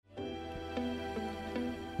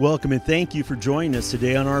Welcome and thank you for joining us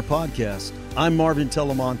today on our podcast. I'm Marvin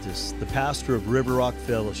Telemontis, the pastor of River Rock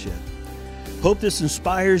Fellowship. Hope this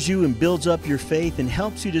inspires you and builds up your faith and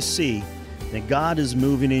helps you to see that God is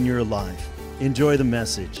moving in your life. Enjoy the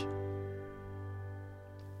message.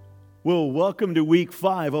 Well, welcome to week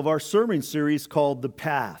 5 of our sermon series called The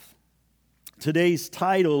Path. Today's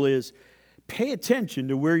title is Pay Attention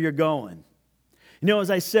to Where You're Going. You know,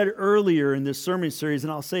 as I said earlier in this sermon series,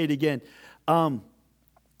 and I'll say it again,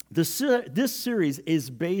 this series is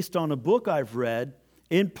based on a book I've read,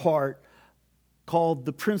 in part, called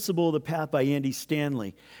The Principle of the Path by Andy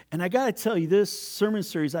Stanley. And I got to tell you, this sermon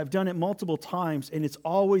series, I've done it multiple times, and it's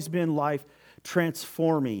always been life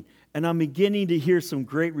transforming. And I'm beginning to hear some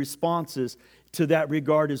great responses to that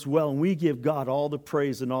regard as well. And we give God all the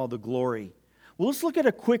praise and all the glory. Well, let's look at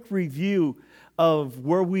a quick review of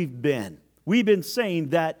where we've been. We've been saying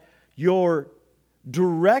that your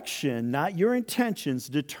direction, not your intentions,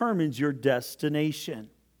 determines your destination.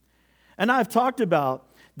 And I've talked about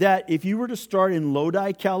that if you were to start in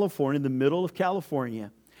Lodi, California, in the middle of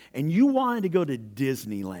California, and you wanted to go to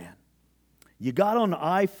Disneyland, you got on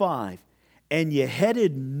I-5 and you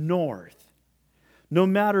headed north. No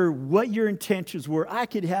matter what your intentions were, I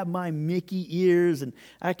could have my Mickey ears and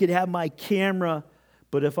I could have my camera,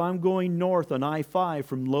 but if I'm going north on I-5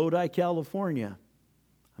 from Lodi, California,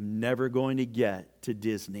 I'm never going to get to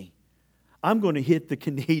Disney. I'm going to hit the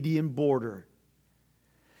Canadian border.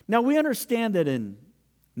 Now, we understand that in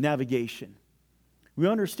navigation. We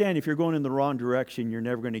understand if you're going in the wrong direction, you're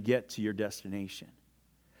never going to get to your destination.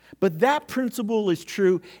 But that principle is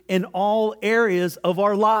true in all areas of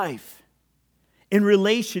our life. In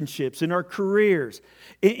relationships, in our careers,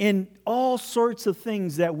 in all sorts of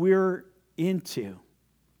things that we're into.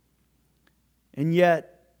 And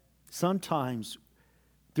yet, sometimes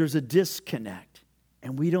there's a disconnect,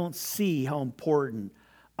 and we don't see how important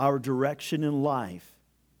our direction in life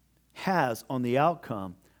has on the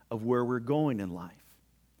outcome of where we're going in life.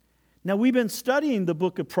 Now, we've been studying the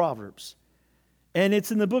book of Proverbs, and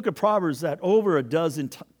it's in the book of Proverbs that over a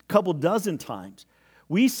couple dozen times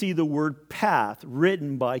we see the word path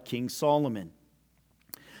written by King Solomon.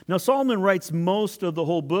 Now, Solomon writes most of the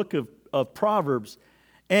whole book of Proverbs,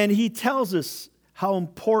 and he tells us how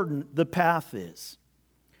important the path is.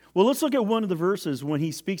 Well, let's look at one of the verses when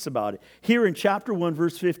he speaks about it. Here in chapter 1,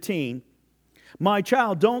 verse 15, my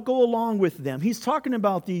child, don't go along with them. He's talking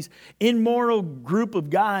about these immoral group of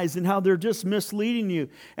guys and how they're just misleading you.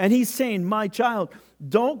 And he's saying, my child,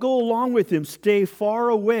 don't go along with them. Stay far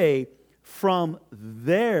away from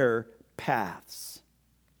their paths.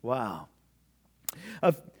 Wow.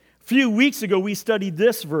 A few weeks ago, we studied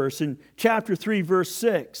this verse in chapter 3, verse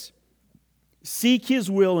 6. Seek His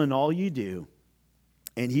will in all you do,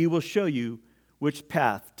 and He will show you which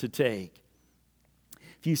path to take.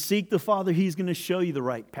 If you seek the Father, He's going to show you the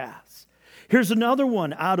right paths. Here's another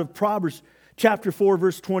one out of Proverbs chapter 4,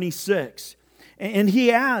 verse 26. And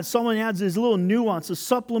Solomon adds this little nuance, a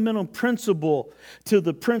supplemental principle to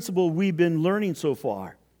the principle we've been learning so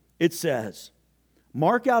far. It says,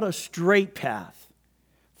 mark out a straight path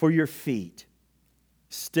for your feet.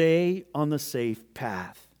 Stay on the safe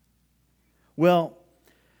path. Well,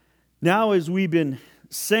 now as we've been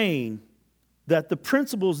saying that the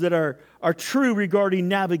principles that are true regarding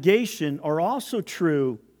navigation are also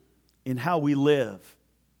true in how we live.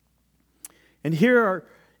 And here are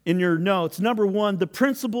in your notes, number 1, the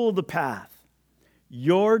principle of the path.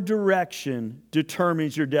 Your direction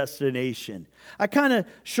determines your destination. I kind of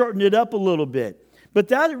shortened it up a little bit, but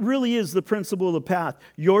that really is the principle of the path.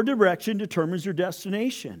 Your direction determines your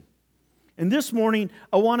destination. And this morning,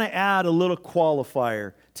 I want to add a little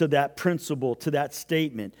qualifier to that principle, to that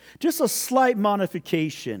statement. Just a slight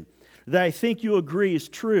modification that I think you agree is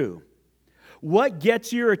true. What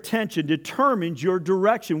gets your attention determines your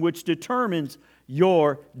direction, which determines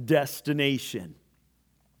your destination.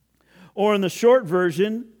 Or in the short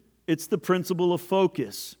version, it's the principle of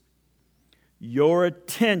focus. Your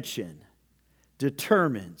attention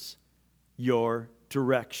determines your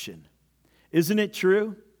direction. Isn't it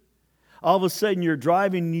true? All of a sudden you're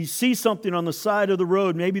driving and you see something on the side of the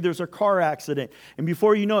road. Maybe there's a car accident. And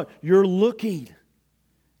before you know it, you're looking.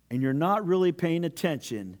 And you're not really paying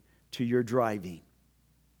attention to your driving.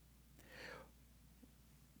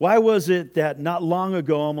 Why was it that not long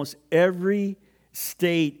ago almost every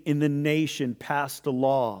state in the nation passed a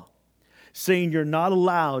law saying you're not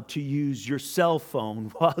allowed to use your cell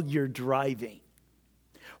phone while you're driving?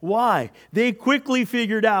 Why? They quickly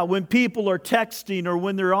figured out when people are texting or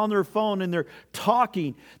when they're on their phone and they're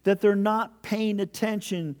talking that they're not paying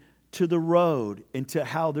attention to the road and to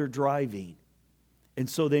how they're driving. And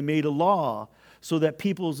so they made a law so that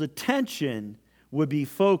people's attention would be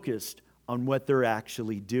focused on what they're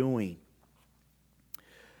actually doing.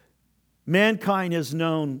 Mankind has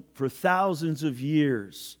known for thousands of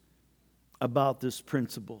years about this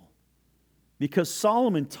principle because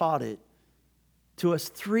Solomon taught it to us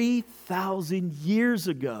 3,000 years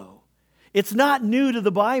ago. It's not new to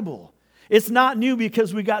the Bible. It's not new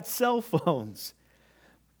because we got cell phones.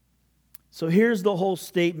 So here's the whole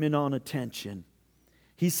statement on attention.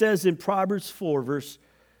 He says in Proverbs 4, verse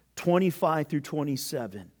 25 through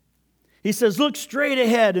 27, he says, look straight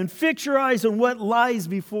ahead and fix your eyes on what lies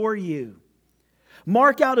before you.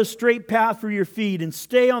 Mark out a straight path for your feet and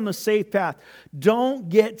stay on the safe path. Don't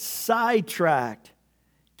get sidetracked.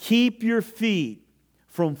 Keep your feet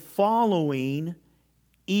from following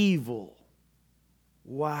evil.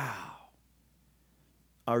 Wow.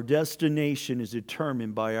 Our destination is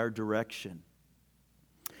determined by our direction.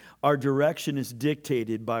 Our direction is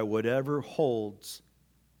dictated by whatever holds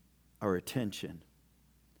our attention.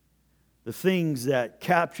 The things that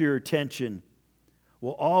capture your attention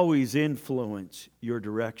will always influence your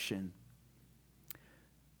direction.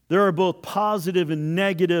 There are both positive and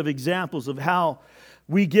negative examples of how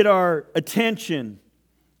we get our attention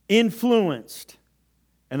influenced.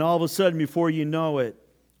 And all of a sudden, before you know it,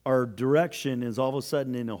 our direction is all of a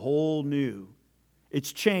sudden in a whole new.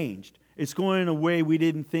 It's changed. It's going in a way we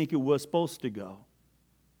didn't think it was supposed to go.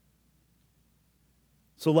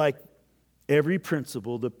 So like every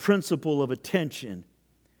principle, the principle of attention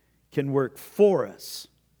can work for us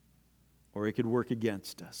or it could work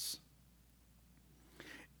against us.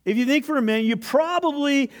 If you think for a minute, you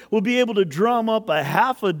probably will be able to drum up a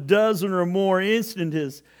half a dozen or more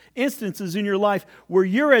instances in your life where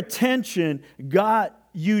your attention got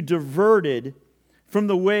you diverted from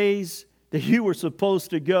the ways that you were supposed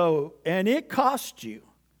to go, and it cost you.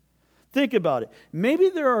 Think about it. Maybe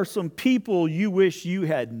there are some people you wish you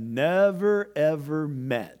had never, ever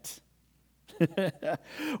met.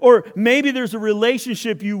 Or maybe there's a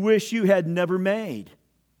relationship you wish you had never made.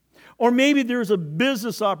 Or maybe there's a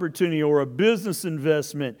business opportunity or a business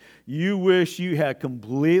investment you wish you had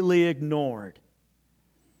completely ignored.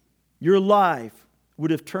 Your life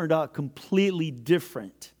would have turned out completely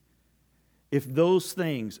different if those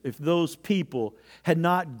things, if those people had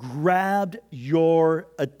not grabbed your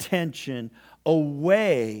attention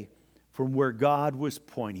away from where God was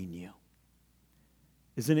pointing you.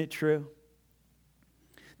 Isn't it true?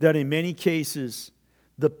 That in many cases,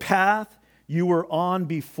 the path you were on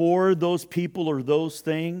before those people or those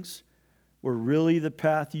things were really the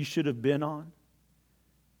path you should have been on.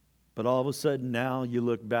 But all of a sudden now you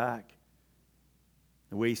look back,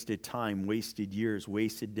 wasted time, wasted years,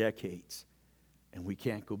 wasted decades, and we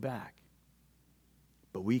can't go back.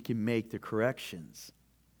 But we can make the corrections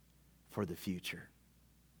for the future.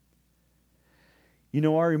 You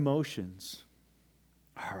know, our emotions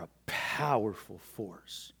are a powerful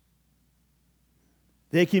force.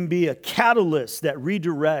 They can be a catalyst that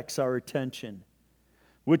redirects our attention,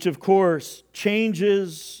 which of course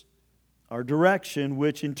changes our direction,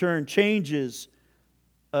 which in turn changes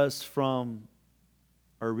us from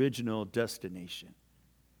our original destination.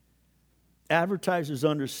 Advertisers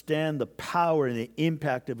understand the power and the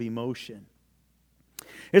impact of emotion.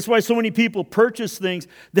 It's why so many people purchase things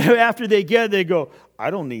that after they get it, they go,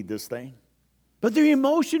 I don't need this thing. But their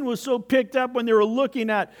emotion was so picked up when they were looking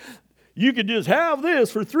at, you could just have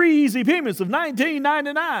this for 3 easy payments of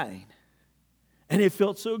 $19.99. And it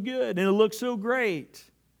felt so good and it looked so great.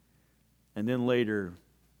 And then later,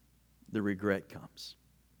 the regret comes.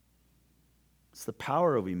 It's the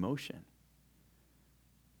power of emotion.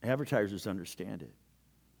 Advertisers understand it.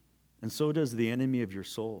 And so does the enemy of your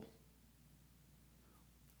soul.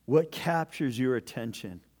 What captures your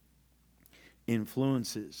attention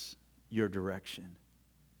influences your direction.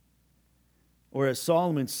 Or as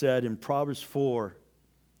Solomon said in Proverbs 4,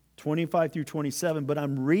 25 through 27, but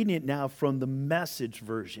I'm reading it now from the Message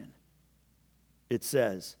version. It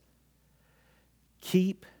says,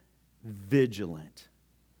 keep vigilant.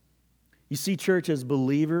 You see, church, as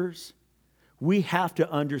believers, we have to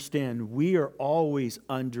understand we are always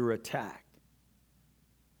under attack.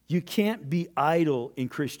 You can't be idle in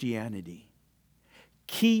Christianity.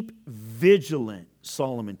 Keep vigilant,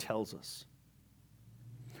 Solomon tells us.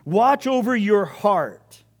 Watch over your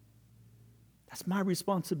heart. That's my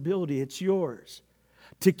responsibility. It's yours.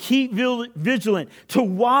 To keep vigilant, to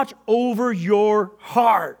watch over your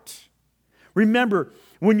heart. Remember,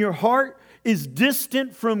 when your heart is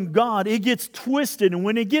distant from God, it gets twisted. And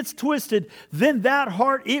when it gets twisted, then that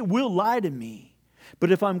heart, it will lie to me.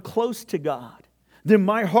 But if I'm close to God, then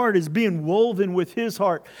my heart is being woven with His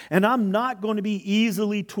heart. And I'm not going to be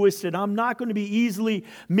easily twisted. I'm not going to be easily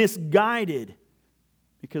misguided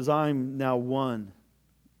because I'm now one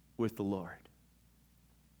with the Lord.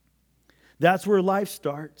 That's where life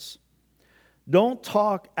starts. Don't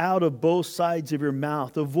talk out of both sides of your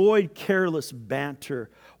mouth. Avoid careless banter,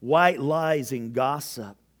 white lies, and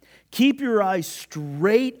gossip. Keep your eyes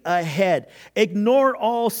straight ahead. Ignore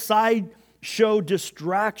all sideshow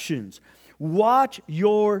distractions. Watch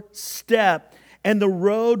your step, and the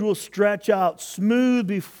road will stretch out smooth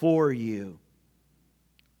before you.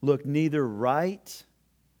 Look neither right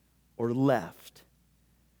or left.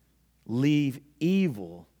 Leave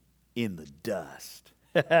evil in the dust.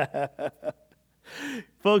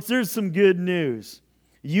 Folks, there's some good news.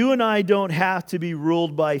 You and I don't have to be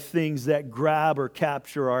ruled by things that grab or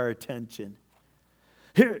capture our attention.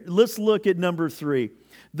 Here, let's look at number 3.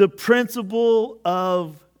 The principle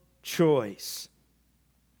of choice.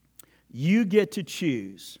 You get to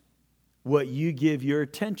choose what you give your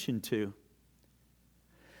attention to.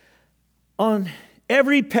 On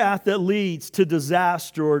every path that leads to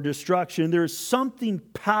disaster or destruction, there's something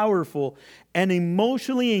powerful and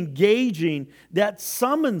emotionally engaging that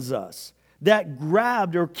summons us, that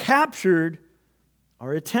grabbed or captured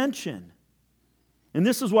our attention. And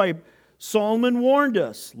this is why Solomon warned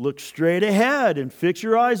us, look straight ahead and fix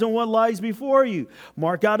your eyes on what lies before you.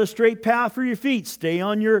 Mark out a straight path for your feet. Stay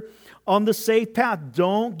on the safe path.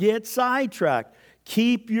 Don't get sidetracked.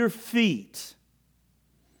 Keep your feet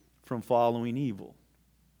from following evil.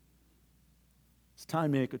 It's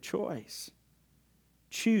time to make a choice.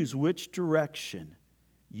 Choose which direction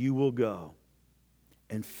you will go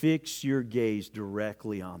and fix your gaze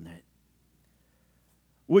directly on it.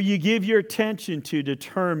 What you give your attention to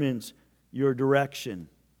determines your direction.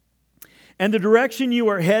 And the direction you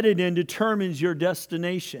are headed in determines your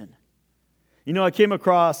destination. You know, I came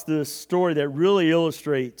across this story that really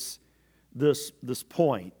illustrates this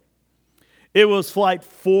point. It was Flight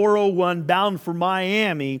 401 bound for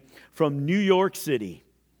Miami from New York City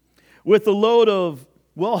with a load of,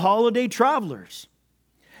 holiday travelers.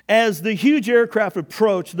 As the huge aircraft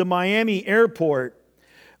approached the Miami airport,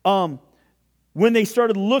 when they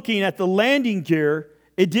started looking at the landing gear,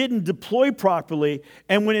 it didn't deploy properly.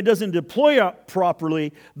 And when it doesn't deploy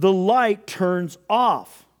properly, the light turns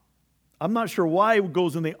off. I'm not sure why it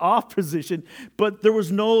goes in the off position, but there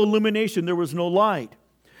was no illumination. There was no light.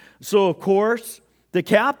 So, of course, the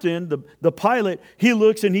captain, the pilot, he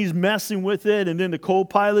looks and he's messing with it, and then the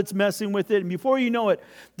co-pilot's messing with it. And before you know it,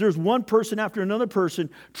 there's one person after another person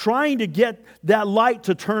trying to get that light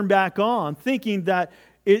to turn back on, thinking that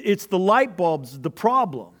it's the light bulbs the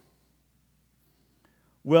problem.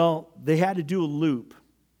 Well, they had to do a loop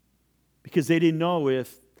because they didn't know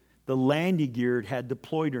if the landing gear had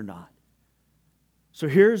deployed or not. So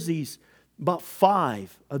here's about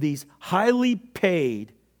 5 of these highly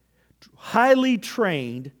paid, highly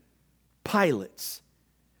trained pilots,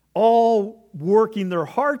 all working their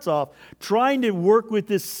hearts off, trying to work with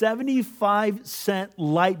this 75-cent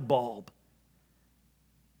light bulb.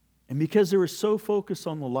 And because they were so focused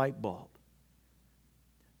on the light bulb,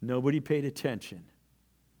 nobody paid attention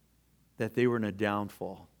that they were in a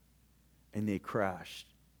downfall and they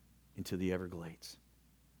crashed into the Everglades.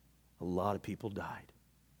 A lot of people died.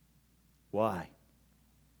 Why?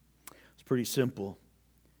 It's pretty simple.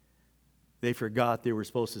 They forgot they were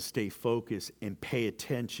supposed to stay focused and pay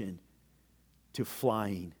attention to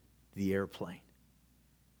flying the airplane.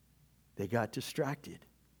 They got distracted.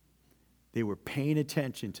 They were paying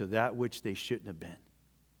attention to that which they shouldn't have been.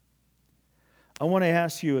 I want to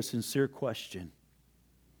ask you a sincere question.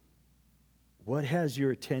 What has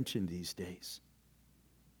your attention these days?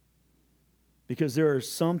 Because there are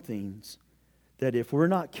some things that if we're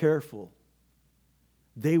not careful,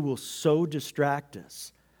 they will so distract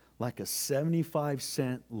us like a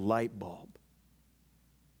 75-cent light bulb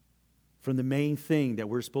from the main thing that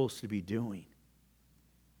we're supposed to be doing.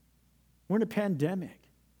 We're in a pandemic.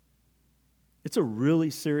 It's a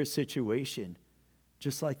really serious situation,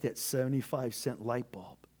 just like that 75-cent light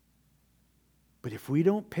bulb. But if we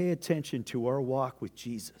don't pay attention to our walk with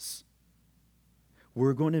Jesus,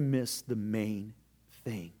 we're going to miss the main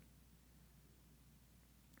thing.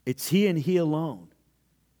 It's He and He alone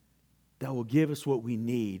that will give us what we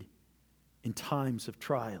need in times of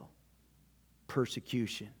trial,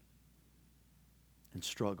 persecution, and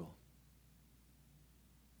struggle.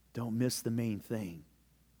 Don't miss the main thing.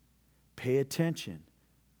 Pay attention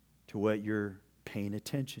to what you're paying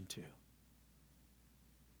attention to.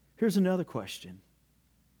 Here's another question.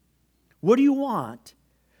 What do you want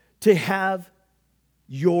to have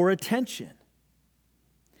your attention?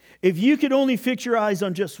 If you could only fix your eyes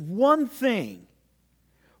on just one thing,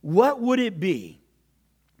 what would it be?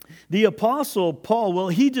 The Apostle Paul, well,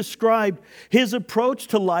 he described his approach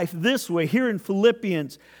to life this way here in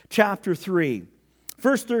Philippians chapter 3,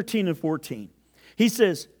 verse 13 and 14. He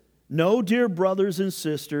says, "No, dear brothers and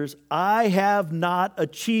sisters, I have not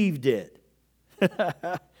achieved it."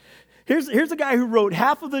 Here's a guy who wrote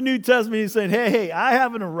half of the New Testament. He's saying, hey, I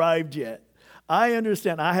haven't arrived yet. I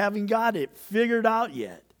understand. I haven't got it figured out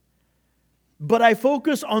yet. But I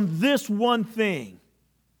focus on this one thing.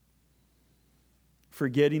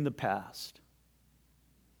 Forgetting the past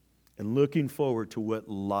and looking forward to what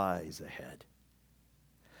lies ahead.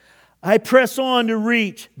 I press on to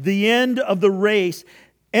reach the end of the race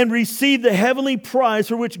and receive the heavenly prize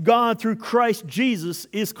for which God, through Christ Jesus,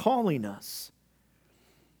 is calling us.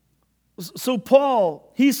 So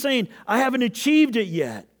Paul, he's saying, I haven't achieved it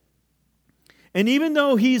yet. And even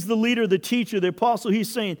though he's the leader, the teacher, the apostle,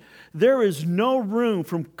 he's saying, there is no room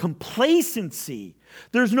for complacency.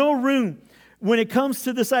 There's no room when it comes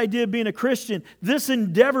to this idea of being a Christian. This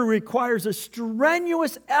endeavor requires a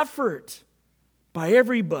strenuous effort by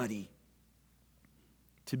everybody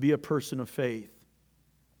to be a person of faith.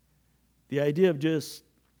 The idea of just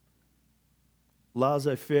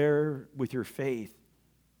laissez-faire with your faith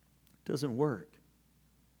doesn't work.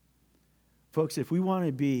 Folks, if we want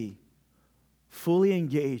to be fully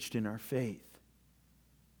engaged in our faith,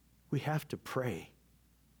 we have to pray.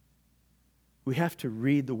 We have to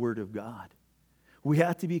read the Word of God. We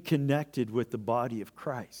have to be connected with the body of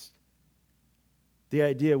Christ. The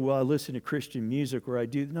idea, well, I listen to Christian music or I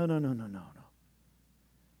do, no.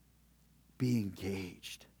 Be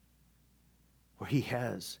engaged where He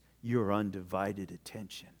has your undivided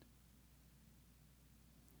attention.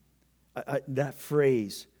 That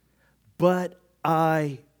phrase, but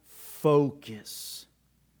I focus.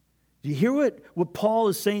 Do you hear what Paul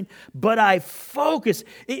is saying? But I focus.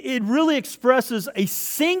 It really expresses a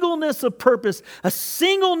singleness of purpose, a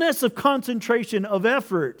singleness of concentration, of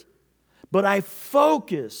effort. But I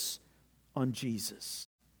focus on Jesus.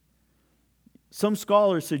 Some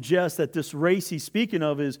scholars suggest that this race he's speaking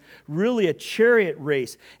of is really a chariot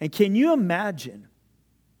race. And can you imagine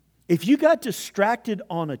if you got distracted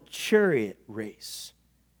on a chariot race?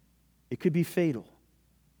 It could be fatal.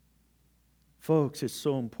 Folks, it's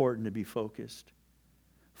so important to be focused.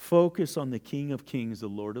 Focus on the King of Kings, the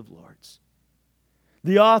Lord of Lords.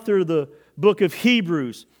 The author of the book of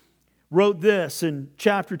Hebrews wrote this in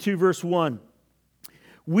chapter 2, verse 1.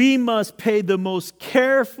 We must pay the most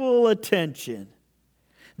careful attention,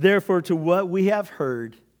 therefore, to what we have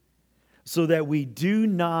heard, so that we do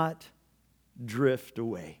not drift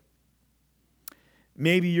away.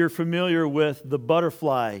 Maybe you're familiar with the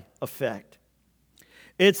butterfly effect.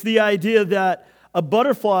 It's the idea that a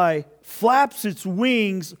butterfly flaps its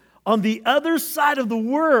wings on the other side of the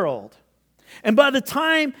world. And by the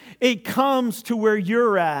time it comes to where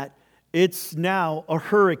you're at, it's now a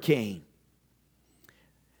hurricane.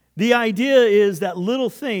 The idea is that little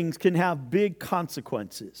things can have big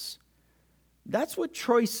consequences. That's what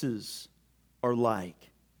choices are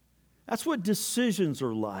like. That's what decisions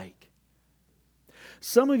are like.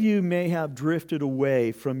 Some of you may have drifted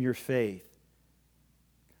away from your faith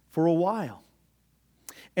for a while.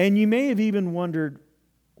 And you may have even wondered,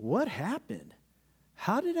 what happened?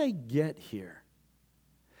 How did I get here?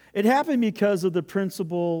 It happened because of the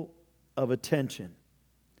principle of attention.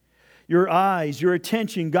 Your eyes, your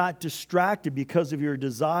attention got distracted because of your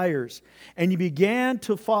desires, and you began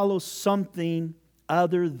to follow something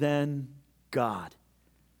other than God.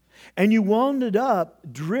 And you wound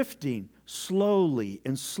up drifting slowly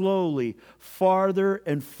and slowly, farther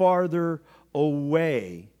and farther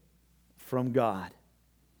away from God.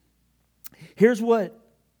 Here's what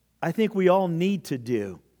I think we all need to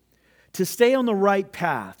do to stay on the right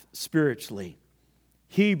path spiritually.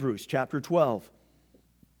 Hebrews chapter 12.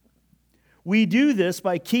 We do this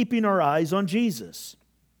by keeping our eyes on Jesus,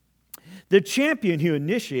 the champion who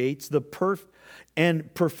initiates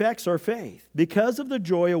and perfects our faith. Because of the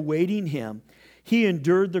joy awaiting Him, He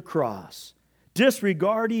endured the cross,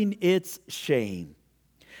 disregarding its shame.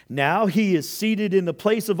 Now He is seated in the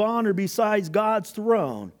place of honor beside God's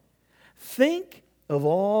throne. Think of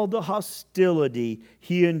all the hostility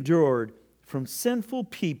He endured from sinful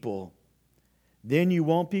people. Then you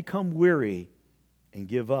won't become weary and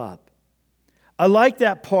give up. I like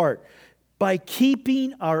that part. By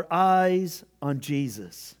keeping our eyes on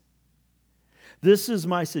Jesus. This is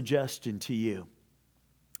my suggestion to you.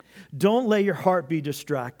 Don't let your heart be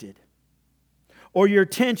distracted or your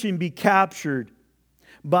attention be captured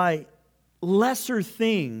by lesser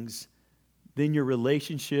things than your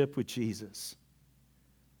relationship with Jesus.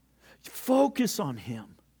 Focus on Him.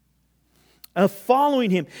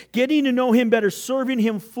 Following Him, getting to know Him better, serving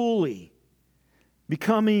Him fully,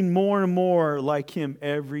 becoming more and more like Him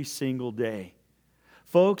every single day.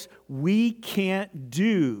 Folks, we can't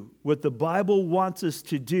do what the Bible wants us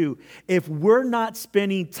to do if we're not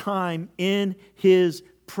spending time in His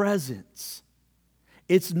presence.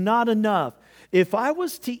 It's not enough. If I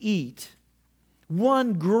was to eat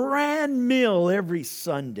one grand meal every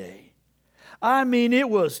Sunday, I mean, it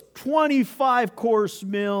was 25-course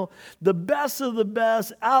meal, the best of the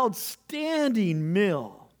best, outstanding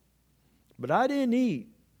meal. But I didn't eat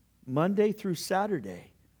Monday through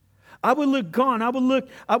Saturday. I would look gone. I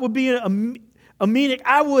would be anemic.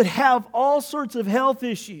 I would have all sorts of health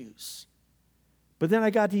issues. But then I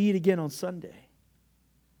got to eat again on Sunday.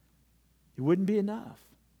 It wouldn't be enough.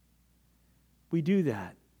 We do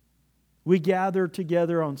that. We gather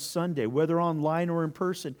together on Sunday, whether online or in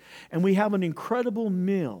person, and we have an incredible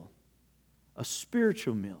meal, a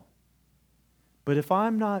spiritual meal. But if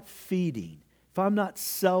I'm not feeding, if I'm not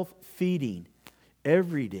self-feeding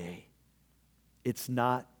every day, it's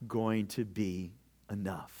not going to be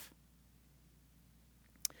enough.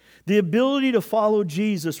 The ability to follow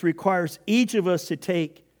Jesus requires each of us to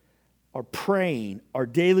take our praying, our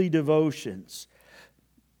daily devotions,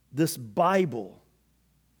 this Bible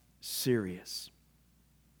serious.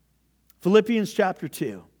 Philippians chapter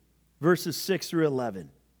 2, verses 6 through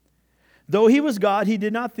 11. Though He was God, He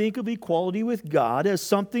did not think of equality with God as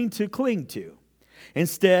something to cling to.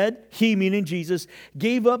 Instead, He, meaning Jesus,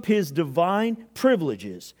 gave up His divine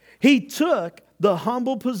privileges. He took the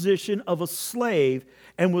humble position of a slave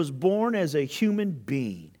and was born as a human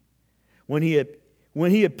being. When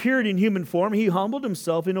he appeared in human form, He humbled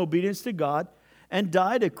Himself in obedience to God and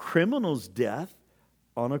died a criminal's death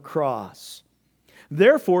on a cross.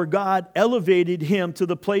 Therefore, God elevated Him to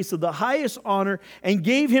the place of the highest honor and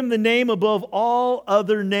gave Him the name above all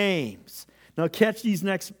other names. Now catch this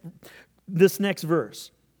next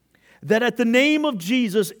verse. That at the name of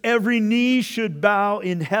Jesus, every knee should bow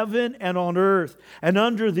in heaven and on earth and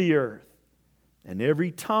under the earth, and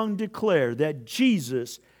every tongue declare that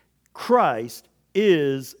Jesus Christ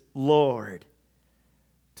is Lord,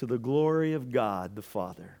 to the glory of God the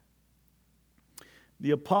Father.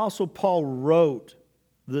 The Apostle Paul wrote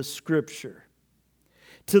the scripture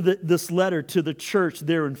this letter to the church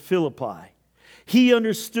there in Philippi. He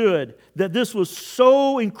understood that this was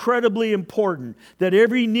so incredibly important, that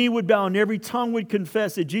every knee would bow and every tongue would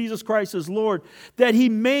confess that Jesus Christ is Lord, that he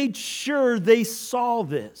made sure they saw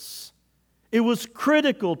this. It was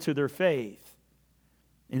critical to their faith,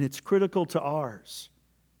 and it's critical to ours.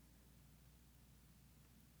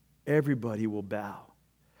 Everybody will bow.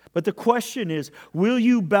 But the question is, will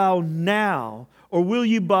you bow now or will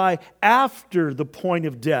you bow after the point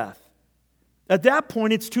of death? At that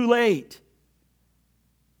point, it's too late.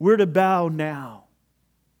 We're to bow now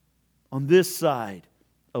on this side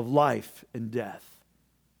of life and death.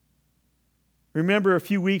 Remember a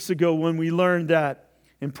few weeks ago when we learned that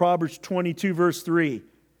in Proverbs 22 verse 3,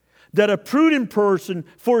 that a prudent person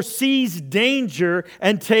foresees danger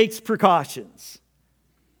and takes precautions.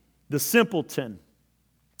 The simpleton,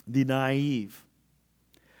 the naive,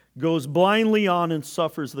 goes blindly on and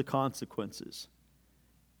suffers the consequences.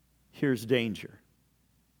 Here's danger.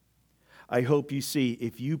 I hope you see,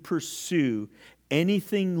 if you pursue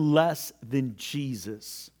anything less than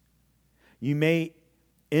Jesus, you may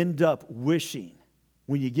end up wishing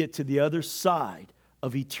when you get to the other side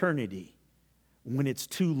of eternity, when it's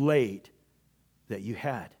too late, that you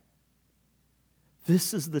had.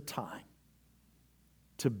 This is the time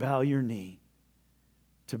to bow your knee,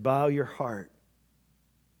 to bow your heart,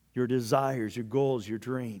 your desires, your goals, your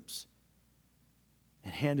dreams,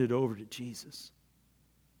 and hand it over to Jesus.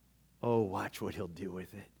 Oh, watch what He'll do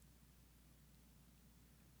with it.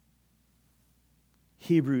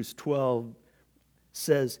 Hebrews 12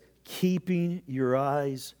 says, keeping your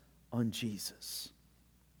eyes on Jesus.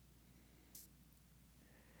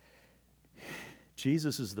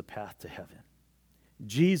 Jesus is the path to heaven.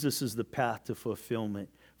 Jesus is the path to fulfillment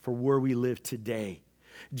for where we live today.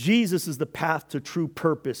 Jesus is the path to true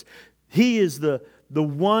purpose. He is the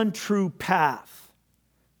one true path,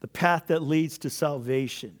 the path that leads to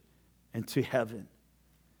salvation and to heaven.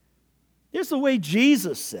 Here's the way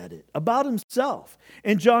Jesus said it about Himself.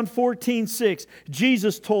 In John 14:6,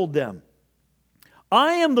 Jesus told them,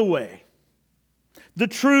 I am the way, the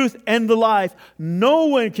truth, and the life. No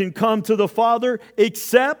one can come to the Father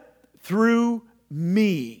except through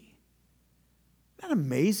me. Isn't that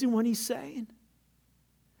amazing what He's saying?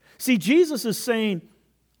 See, Jesus is saying,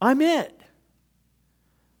 I'm it.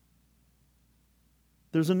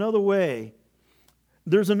 There's another way.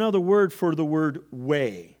 There's another word for the word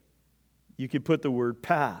way. You could put the word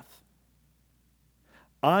path.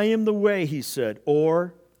 I am the way, he said,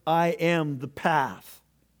 or I am the path.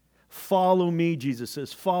 Follow me, Jesus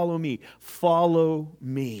says. Follow me. Follow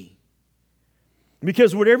me.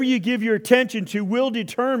 Because whatever you give your attention to will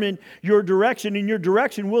determine your direction, and your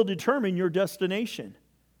direction will determine your destination.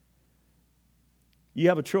 You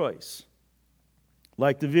have a choice.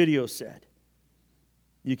 Like the video said,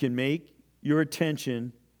 you can make your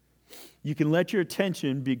attention, you can let your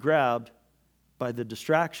attention be grabbed by the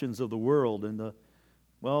distractions of the world and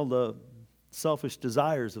the selfish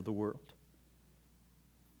desires of the world.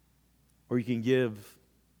 Or you can give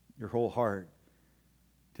your whole heart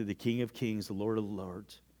to the King of Kings, the Lord of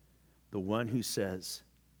Lords, the one who says,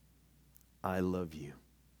 I love you.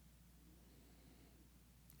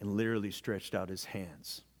 And literally stretched out his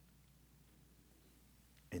hands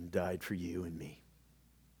and died for you and me.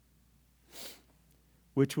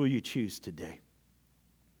 Which will you choose today?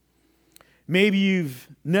 Maybe you've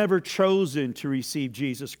never chosen to receive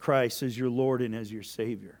Jesus Christ as your Lord and as your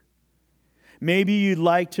Savior. Maybe you'd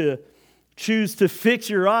like to choose to fix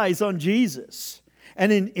your eyes on Jesus.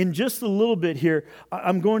 And in just a little bit here,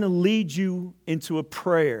 I'm going to lead you into a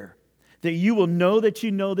prayer that you will know that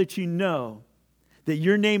you know that you know that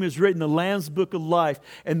your name is written in the Lamb's Book of Life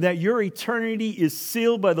and that your eternity is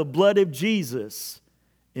sealed by the blood of Jesus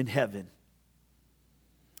in heaven.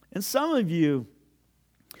 And some of you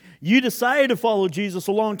decided to follow Jesus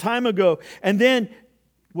a long time ago, and then,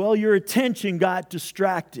 your attention got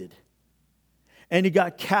distracted and it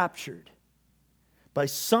got captured by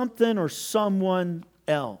something or someone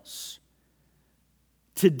else.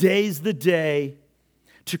 Today's the day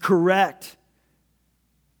to correct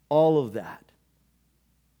all of that.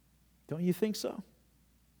 Don't you think so?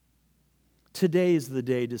 Today is the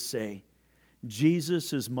day to say,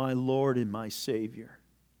 Jesus is my Lord and my Savior.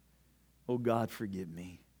 Oh God, forgive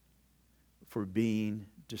me for being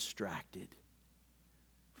distracted,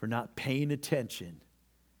 for not paying attention,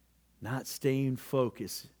 not staying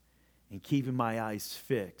focused, and keeping my eyes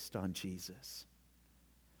fixed on Jesus.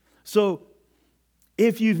 So,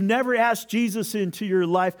 if you've never asked Jesus into your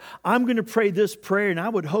life, I'm going to pray this prayer, and I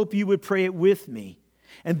would hope you would pray it with me.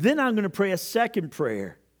 And then I'm going to pray a second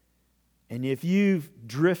prayer. And if you've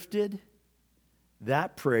drifted,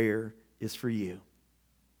 that prayer is for you.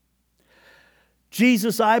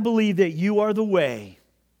 Jesus, I believe that you are the way,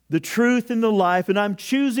 the truth, and the life, and I'm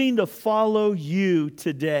choosing to follow you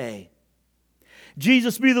today.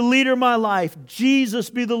 Jesus, be the leader of my life. Jesus,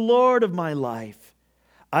 be the Lord of my life.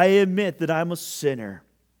 I admit that I'm a sinner.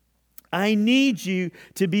 I need you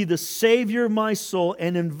to be the Savior of my soul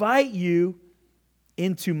and invite you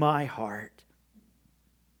into my heart.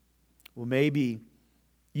 Well, maybe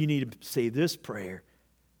you need to say this prayer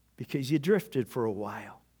because you drifted for a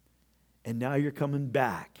while and now you're coming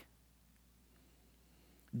back.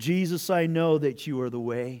 Jesus, I know that you are the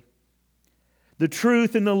way, the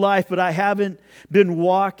truth, and the life, but I haven't been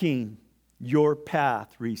walking your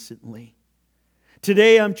path recently.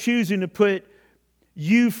 Today I'm choosing to put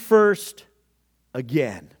you first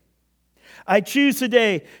again. I choose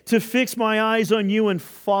today to fix my eyes on you and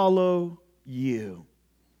follow you.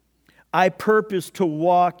 I purpose to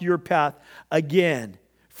walk your path again.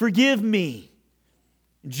 Forgive me.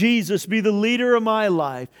 Jesus, be the leader of my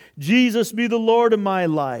life. Jesus, be the Lord of my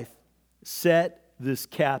life. Set this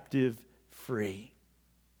captive free.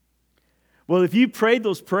 Well, if you prayed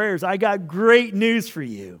those prayers, I got great news for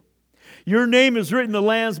you. Your name is written in the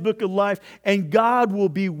Lamb's Book of Life, and God will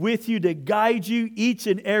be with you to guide you each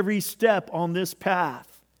and every step on this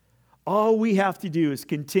path. All we have to do is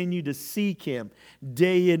continue to seek Him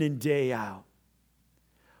day in and day out.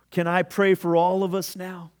 Can I pray for all of us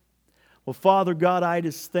now? Well, Father God, I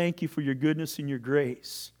just thank you for your goodness and your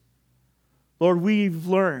grace. Lord, we've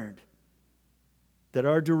learned that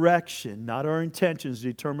our direction, not our intentions,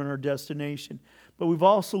 determine our destination. But we've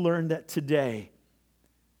also learned that today,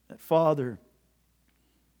 that Father,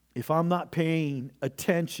 if I'm not paying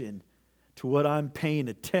attention to what I'm paying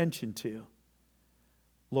attention to,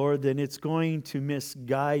 Lord, then it's going to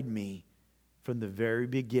misguide me from the very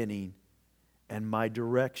beginning, and my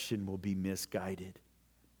direction will be misguided.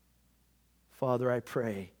 Father, I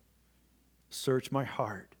pray, search my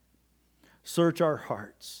heart, search our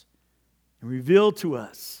hearts, and reveal to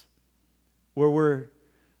us where we're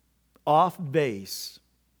off base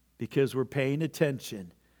because we're paying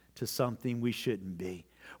attention to something we shouldn't be.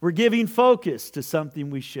 We're giving focus to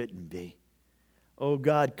something we shouldn't be. Oh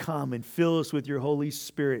God, come and fill us with your Holy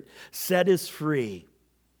Spirit. Set us free.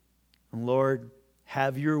 And Lord,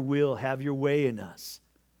 have your will, have your way in us.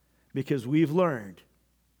 Because we've learned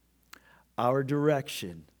Our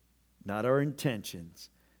direction, not our intentions,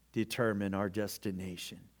 determine our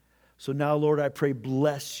destination. So now, Lord, I pray,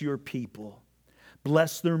 bless your people.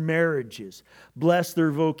 Bless their marriages. Bless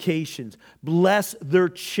their vocations. Bless their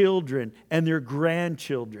children and their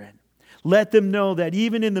grandchildren. Let them know that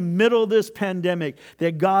even in the middle of this pandemic,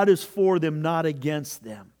 that God is for them, not against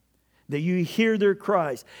them. That you hear their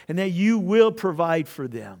cries and that you will provide for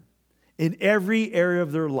them in every area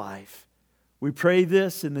of their life. We pray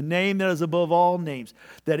this in the name that is above all names,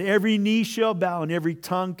 that every knee shall bow and every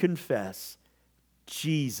tongue confess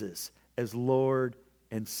Jesus as Lord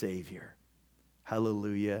and Savior.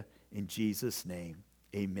 Hallelujah. In Jesus' name,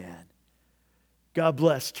 amen. God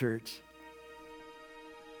bless, church.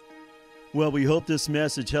 Well, we hope this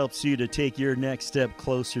message helps you to take your next step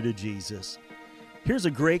closer to Jesus. Here's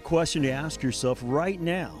a great question to ask yourself right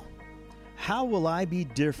now. How will I be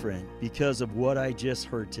different because of what I just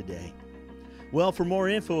heard today? Well, for more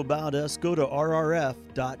info about us, go to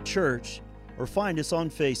rrf.church or find us on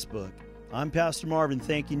Facebook. I'm Pastor Marvin,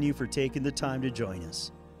 thanking you for taking the time to join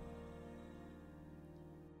us.